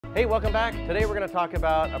Hey, welcome back. Today we're going to talk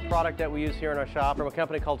about a product that we use here in our shop from a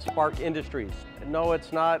company called Sparc Industries. No,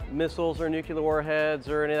 it's not missiles or nuclear warheads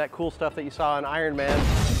or any of that cool stuff that you saw in Iron Man.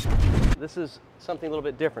 This is something a little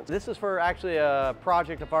bit different. This is for actually a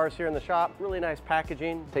project of ours here in the shop. Really nice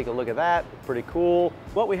packaging. Take a look at that. Pretty cool.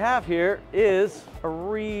 What we have here is a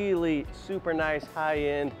really super nice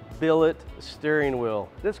high-end billet steering wheel.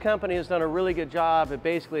 This company has done a really good job at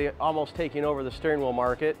basically almost taking over the steering wheel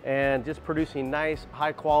market and just producing nice,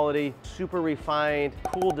 high quality, super refined,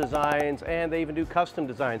 cool designs, and they even do custom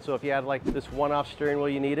designs. So if you had like this one-off steering wheel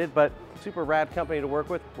you needed, but super rad company to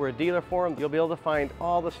work with. We're a dealer for them. You'll be able to find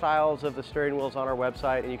all the styles of the steering wheels on our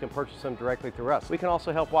website and you can purchase them directly through us. We can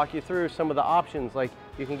also help walk you through some of the options, like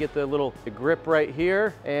you can get the little grip right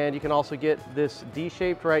here, and you can also get this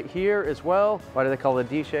D-shaped right here as well. Why do they call it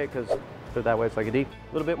D-shape? Because that way it's like a D.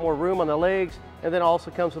 A little bit more room on the legs, and then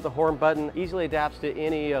also comes with a horn button. Easily adapts to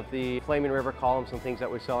any of the Flaming River columns and things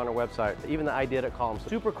that we sell on our website, even the I Did It columns.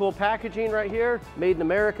 Super cool packaging right here, made in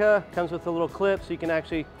America. Comes with a little clip so you can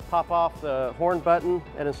actually pop off the horn button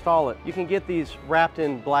and install it. You can get these wrapped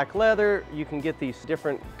in black leather. You can get these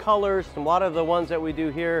different colors. A lot of the ones that we do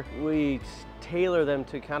here, we tailor them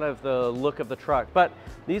to kind of the look of the truck, but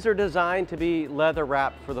these are designed to be leather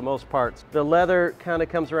wrapped for the most part. The leather kind of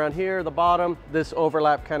comes around here, the bottom. This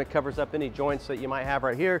overlap kind of covers up any joints that you might have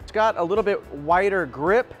right here. It's got a little bit wider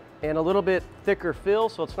grip and a little bit thicker fill,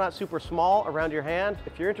 so it's not super small around your hand.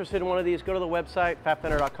 If you're interested in one of these, go to the website,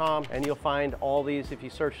 fatfender.com, and you'll find all these. If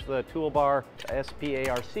you search the toolbar,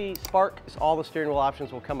 S-P-A-R-C, Sparc, all the steering wheel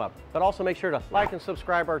options will come up. But also make sure to like and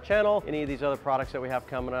subscribe our channel. Any of these other products that we have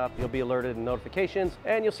coming up, you'll be alerted in notifications,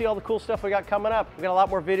 and you'll see all the cool stuff we got coming up. We got a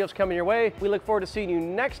lot more videos coming your way. We look forward to seeing you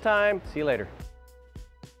next time. See you later.